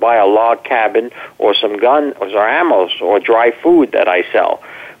people buy a log cabin or some guns or ammo or dry food that I sell.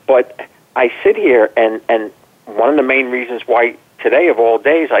 But I sit here, and one of the main reasons why today of all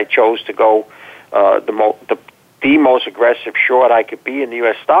days I chose to go the most aggressive short I could be in the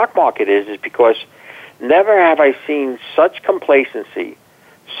U.S. stock market is because never have I seen such complacency,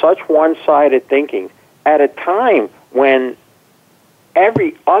 such one-sided thinking at a time when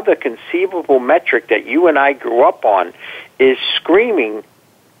every other conceivable metric that you and I grew up on is screaming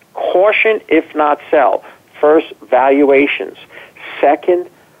caution, if not sell. First, valuations. Second,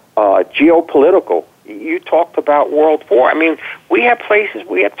 geopolitical. You talked about World War. I mean, we have places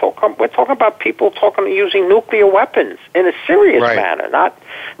we're talking about people using nuclear weapons in a serious right. manner, not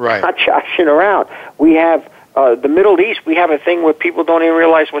joshing around. We have the Middle East. We have a thing where people don't even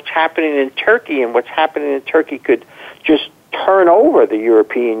realize what's happening in Turkey, and what's happening in Turkey could just turn over the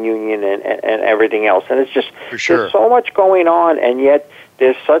European Union and everything else. And it's just there's so much going on, and yet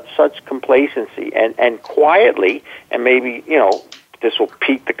there's such complacency and quietly, and maybe this will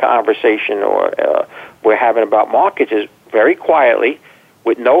pique the conversation or we're having about markets, is very quietly,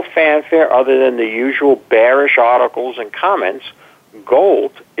 with no fanfare other than the usual bearish articles and comments,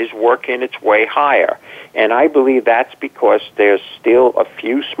 gold is working its way higher. And I believe that's because there's still a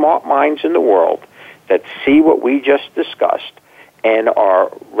few smart minds in the world that see what we just discussed and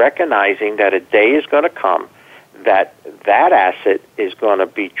are recognizing that a day is going to come that asset is going to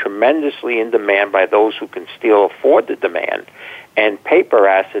be tremendously in demand by those who can still afford the demand, and paper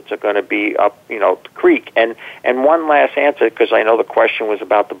assets are going to be up, the creek. And one last answer, because I know the question was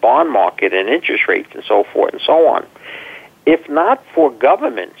about the bond market and interest rates and so forth and so on. If not for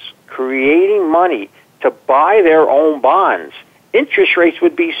governments creating money to buy their own bonds, interest rates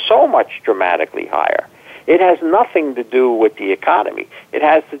would be so much dramatically higher. It has nothing to do with the economy. It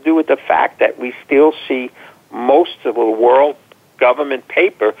has to do with the fact that we still see most of the world government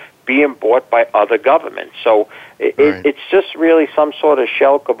paper being bought by other governments. So it's just really some sort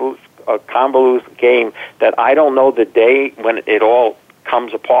of convoluted game that I don't know the day when it all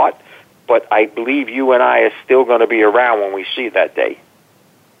comes apart, but I believe you and I are still going to be around when we see that day.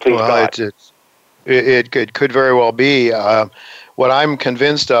 Please God. It could very well be. What I'm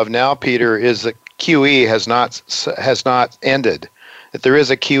convinced of now, Peter, is that QE has not ended. That there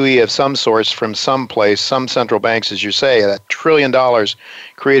is a QE of some source from some place, some central banks, as you say, that $1 trillion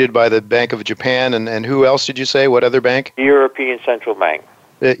created by the Bank of Japan, and who else did you say? What other bank? The European Central Bank.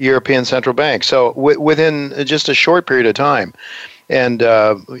 The European Central Bank. So within just a short period of time, and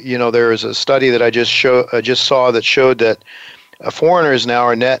there is a study that I just saw that showed that foreigners now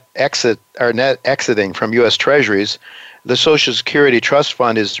are net exiting from U.S. Treasuries. The Social Security Trust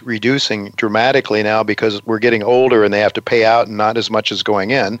Fund is reducing dramatically now because we're getting older and they have to pay out and not as much as going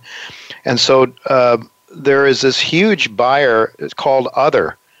in. And so there is this huge buyer, it's called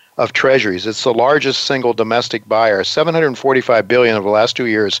Other, of Treasuries. It's the largest single domestic buyer, $745 billion over the last 2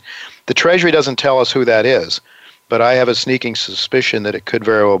 years. The Treasury doesn't tell us who that is, but I have a sneaking suspicion that it could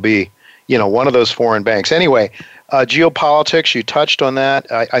very well be, one of those foreign banks. Anyway, geopolitics, you touched on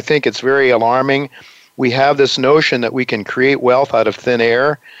that. I think it's very alarming. We have this notion that we can create wealth out of thin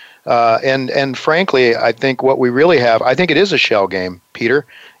air. And frankly, I think what we really have, I think it is a shell game, Peter.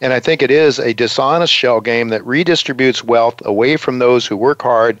 And I think it is a dishonest shell game that redistributes wealth away from those who work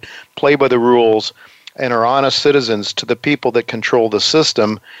hard, play by the rules, and are honest citizens to the people that control the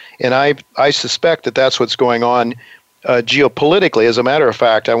system. And I suspect that that's what's going on geopolitically. As a matter of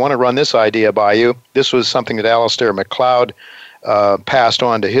fact, I want to run this idea by you. This was something that Alasdair Macleod passed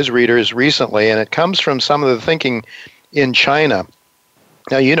on to his readers recently, and it comes from some of the thinking in China.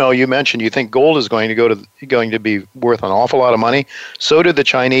 Now, you mentioned you think gold is going to be worth an awful lot of money. So did the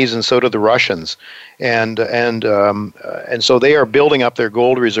Chinese, and so did the Russians, and so they are building up their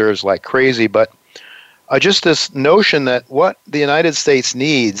gold reserves like crazy. But just this notion that what the United States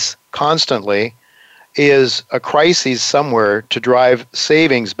needs constantly is a crisis somewhere to drive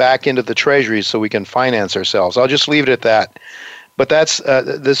savings back into the treasuries so we can finance ourselves. I'll just leave it at that. But that's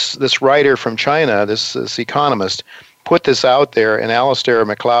this writer from China, this economist, put this out there, and Alasdair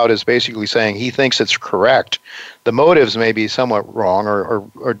Macleod is basically saying he thinks it's correct. The motives may be somewhat wrong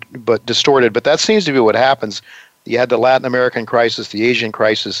or but distorted, but that seems to be what happens. You had the Latin American crisis, the Asian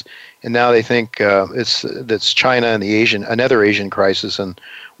crisis, and now they think it's China and another Asian crisis and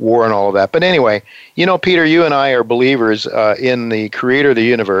war and all of that. But anyway, Peter, you and I are believers in the Creator of the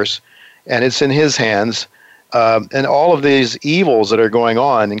universe, and it's in His hands. And all of these evils that are going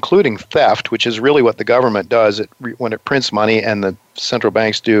on, including theft, which is really what the government does when it prints money, and the central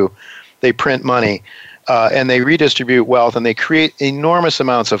banks do, they print money, and they redistribute wealth, and they create enormous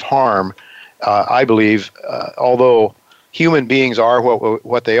amounts of harm, I believe, although human beings are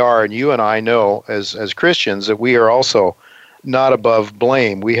what they are, and you and I know as Christians that we are also not above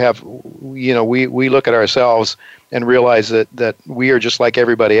blame. We have, we look at ourselves and realize that we are just like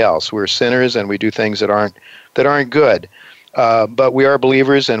everybody else. We're sinners, and we do things that aren't good. But we are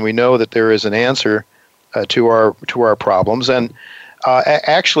believers, and we know that there is an answer to our problems. And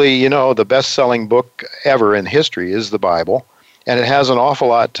actually, the best-selling book ever in history is the Bible, and it has an awful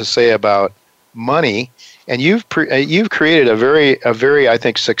lot to say about money. And you've created a very I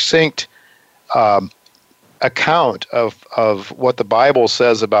think succinct account of what the Bible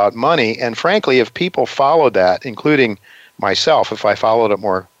says about money. And frankly, if people followed that, including myself, if I followed it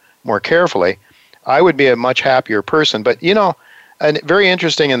more carefully, I would be a much happier person. But and very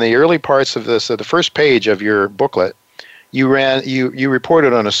interesting, in the early parts of this, the first page of your booklet, you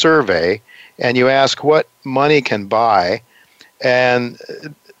reported on a survey, and you ask what money can buy, and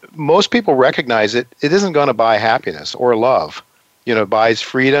most people recognize it isn't going to buy happiness or love. It buys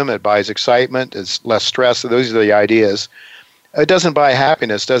freedom, it buys excitement, it's less stress. So those are the ideas. It doesn't buy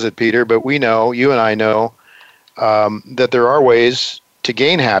happiness, does it, Peter? But we know, you and I know, that there are ways to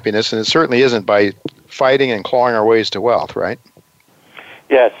gain happiness, and it certainly isn't by fighting and clawing our ways to wealth, right?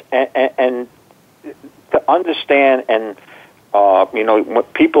 Yes, and to understand, and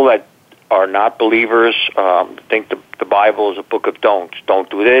people that are not believers think the Bible is a book of don'ts. Don't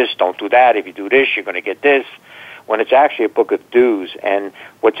do this, don't do that. If you do this, you're going to get this. When it's actually a book of do's. And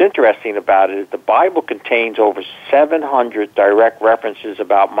what's interesting about it is the Bible contains over 700 direct references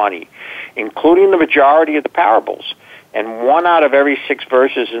about money, including the majority of the parables. And 1 out of every 6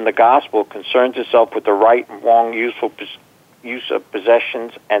 verses in the Gospel concerns itself with the right and wrong use of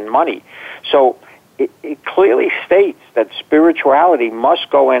possessions and money. So it clearly states that spirituality must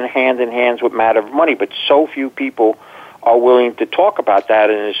go in hand with matter of money, but so few people are willing to talk about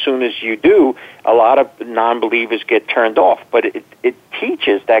that, and as soon as you do, a lot of non-believers get turned off. But it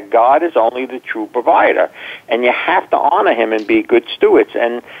teaches that God is only the true provider, and you have to honor Him and be good stewards.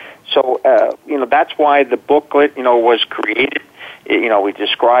 And so, that's why the booklet, was created. we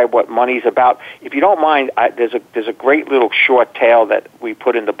describe what money's about. If you don't mind, there's a great little short tale that we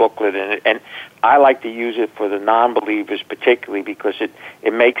put in the booklet, and I like to use it for the non-believers particularly because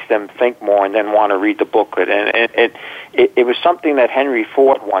it makes them think more and then want to read the booklet. And it was something that Henry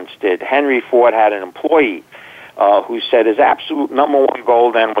Ford once did. Henry Ford had an employee who said his absolute number one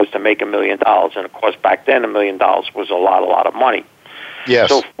goal then was to make $1 million. And, of course, back then $1 million was a lot of money. Yes.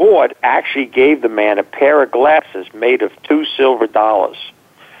 So Ford actually gave the man a pair of glasses made of $2 silver.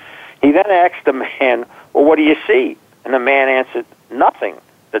 He then asked the man, well, what do you see? And the man answered, nothing.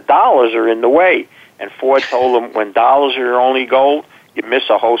 The dollars are in the way. And Ford told him, when dollars are your only goal, you miss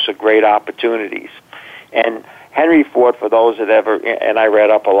a host of great opportunities. And Henry Ford, for those that ever, and I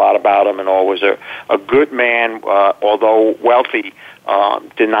read up a lot about him and all, was a good man, although wealthy,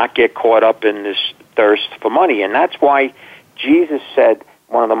 did not get caught up in this thirst for money. And that's why Jesus said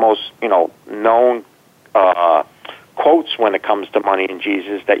one of the most, known quotes when it comes to money in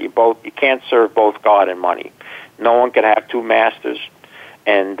Jesus, that you can't serve both God and money. No one can have two masters.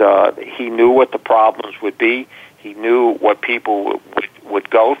 And he knew what the problems would be. He knew what people would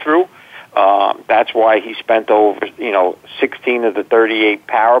go through. That's why he spent over, 16 of the 38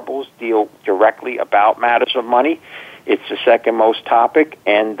 parables deal directly about matters of money. It's the second most topic,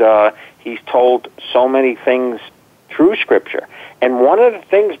 and he's told so many things through Scripture. And one of the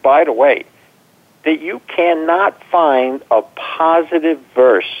things, by the way, that you cannot find a positive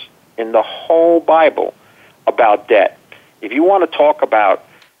verse in the whole Bible about debt. If you want to talk about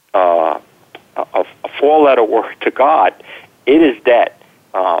a four-letter word to God, it is debt.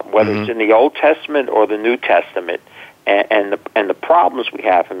 Whether it's in the Old Testament or the New Testament, and the problems we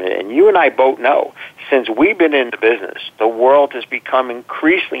have in it. And you and I both know, since we've been in the business, the world has become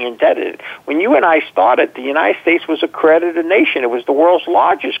increasingly indebted. When you and I started, the United States was a credited nation. It was the world's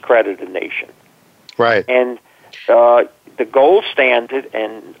largest credited nation. Right. And the gold standard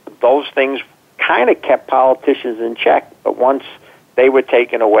and those things kind of kept politicians in check. But once they were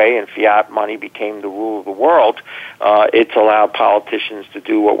taken away and fiat money became the rule of the world, it's allowed politicians to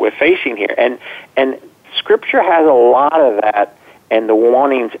do what we're facing here. And Scripture has a lot of that and the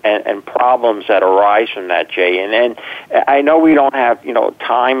warnings and problems that arise from that, Jay. And I know we don't have,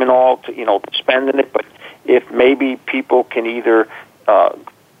 time and all to, spend in it, but if maybe people can either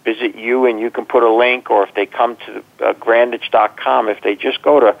visit you and you can put a link, or if they come to Grandich.com, if they just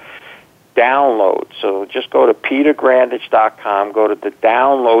go to download. So just go to petergrandich.com, go to the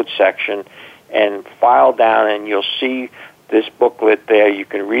download section, and file down, and you'll see this booklet there. You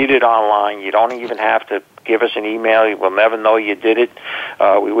can read it online. You don't even have to give us an email. We'll never know you did it.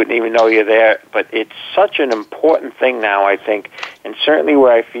 We wouldn't even know you're there. But it's such an important thing now, I think, and certainly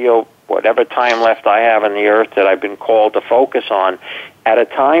where I feel whatever time left I have on the earth that I've been called to focus on, at a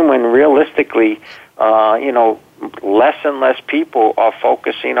time when realistically, less and less people are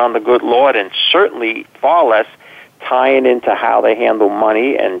focusing on the good Lord, and certainly far less tying into how they handle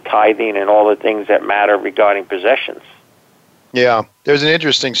money and tithing and all the things that matter regarding possessions. Yeah, there's an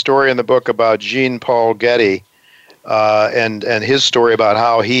interesting story in the book about Jean-Paul Getty and his story about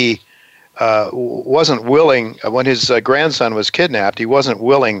how he wasn't willing, when his grandson was kidnapped, he wasn't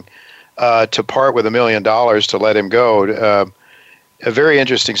willing to part with $1 million to let him go. A very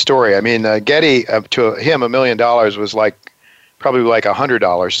interesting story. I mean, Getty, to him, $1 million was probably like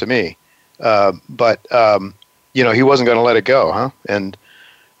 $100 to me. But he wasn't going to let it go, huh? And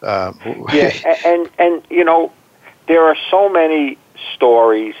and there are so many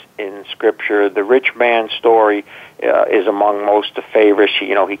stories in Scripture. The rich man's story is among most the favorites.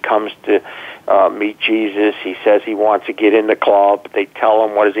 He comes to meet Jesus. He says he wants to get in the club. They tell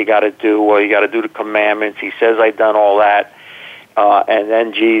him, what does he got to do? Well, you got to do the commandments. He says, I've done all that. And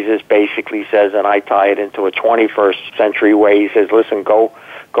then Jesus basically says, and I tie it into a 21st century way, he says, listen, go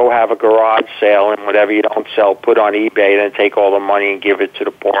have a garage sale, and whatever you don't sell, put on eBay, and then take all the money and give it to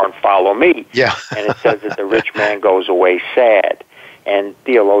the poor and follow me. Yeah. And it says that the rich man goes away sad. And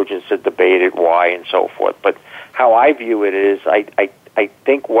theologians have debated why and so forth. But how I view it is, I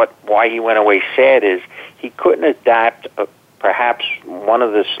think why he went away sad is he couldn't adapt perhaps one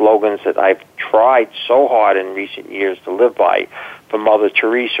of the slogans that I've tried so hard in recent years to live by from Mother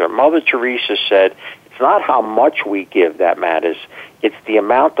Teresa. Mother Teresa said, it's not how much we give that matters, it's the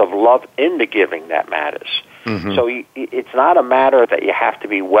amount of love in the giving that matters. Mm-hmm. So it's not a matter that you have to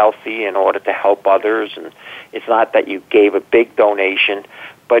be wealthy in order to help others, and it's not that you gave a big donation,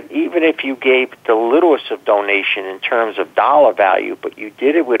 but even if you gave the littlest of donation in terms of dollar value, but you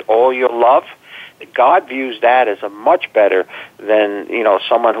did it with all your love, God views that as a much better than,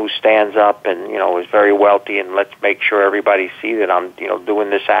 someone who stands up and, is very wealthy and let's make sure everybody see that I'm, doing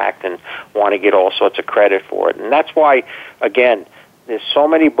this act and want to get all sorts of credit for it. And that's why, again, There's so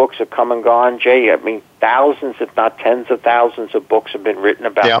many books have come and gone, Jay. I mean, thousands, if not tens of thousands of books have been written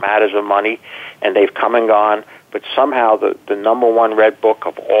about matters of money, and they've come and gone. But somehow the number one read book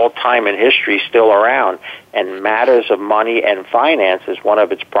of all time in history is still around, and matters of money and finance is one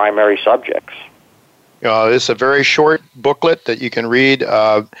of its primary subjects. It's a very short booklet that you can read.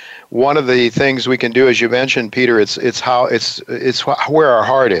 One of the things we can do, as you mentioned, Peter, it's where our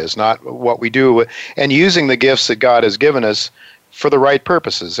heart is, not what we do, and using the gifts that God has given us for the right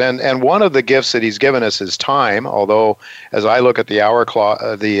purposes. And one of the gifts that He's given us is time. Although, as I look at the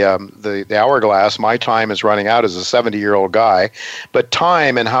hourglass, my time is running out as a 70-year-old guy. But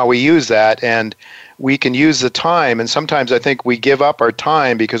time and how we use that, and we can use the time, and sometimes I think we give up our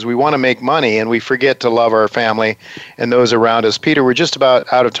time because we want to make money and we forget to love our family and those around us. Peter, we're just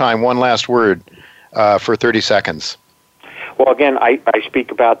about out of time. One last word for 30 seconds. Well, again, I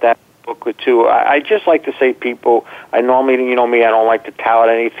speak about that booklet too. I just like to say, people, I normally, you know me, I don't like to tout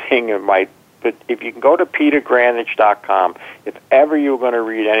anything, but if you can go to petergrandich.com, if ever you're going to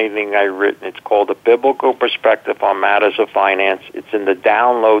read anything I've written, it's called A Biblical Perspective on Matters of Finance. It's in the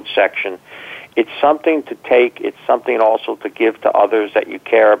download section. It's something to take. It's something also to give to others that you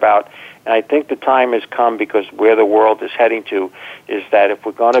care about. And I think the time has come, because where the world is heading to is that if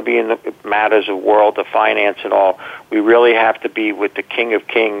we're going to be in the matters of world of finance and all, we really have to be with the King of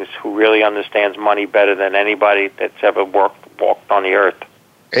Kings, who really understands money better than anybody that's ever walked on the earth.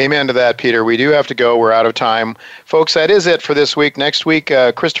 Amen to that, Peter. We do have to go. We're out of time. Folks, that is it for this week. Next week,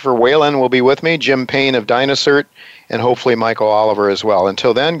 Christopher Whalen will be with me, Jim Payne of Dynacert, and hopefully Michael Oliver as well.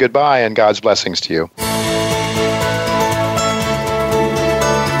 Until then, goodbye and God's blessings to you.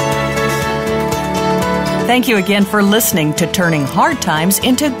 Thank you again for listening to Turning Hard Times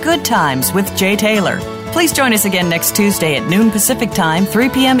into Good Times with Jay Taylor. Please join us again next Tuesday at noon Pacific Time, 3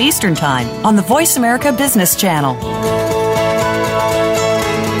 p.m. Eastern Time on the Voice America Business Channel.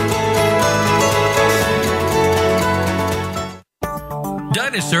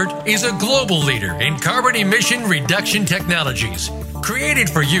 Dynacert is a global leader in carbon emission reduction technologies. Created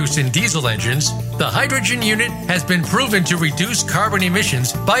for use in diesel engines, the hydrogen unit has been proven to reduce carbon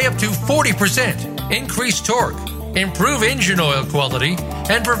emissions by up to 40%, increase torque, improve engine oil quality,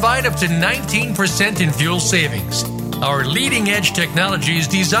 and provide up to 19% in fuel savings. Our leading-edge technology is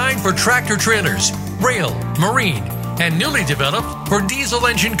designed for tractor-trailers, rail, marine, and newly developed for diesel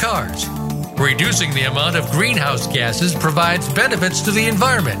engine cars. Reducing the amount of greenhouse gases provides benefits to the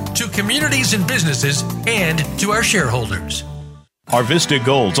environment, to communities and businesses, and to our shareholders. Arvista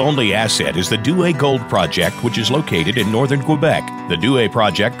Gold's only asset is the Douay Gold Project, which is located in northern Quebec. The Douay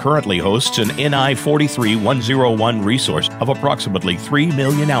Project currently hosts an NI 43101 resource of approximately 3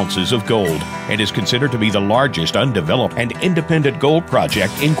 million ounces of gold and is considered to be the largest undeveloped and independent gold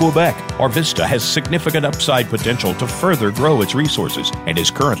project in Quebec. Arvista has significant upside potential to further grow its resources and is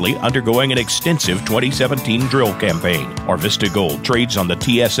currently undergoing an extensive 2017 drill campaign. Arvista Gold trades on the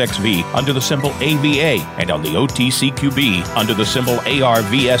TSXV under the symbol AVA and on the OTCQB under the symbol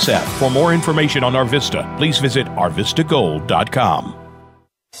ARVSF. For more information on Arvista, please visit arvistagold.com.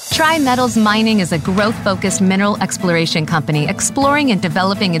 Tri-Metals Mining is a growth-focused mineral exploration company exploring and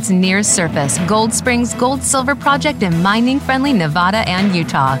developing its near-surface Gold Springs gold-silver project in mining-friendly Nevada and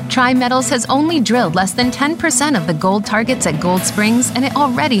Utah. Tri-Metals has only drilled less than 10% of the gold targets at Gold Springs, and it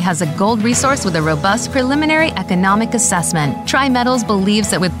already has a gold resource with a robust preliminary economic assessment. Tri-Metals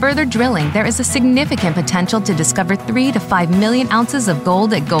believes that with further drilling, there is a significant potential to discover 3 to 5 million ounces of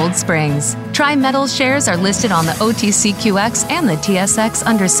gold at Gold Springs. Tri-Metals shares are listed on the OTCQX and the TSX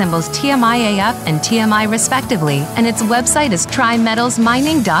under symbols TMIAF and TMI respectively, and its website is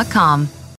trimetalsmining.com.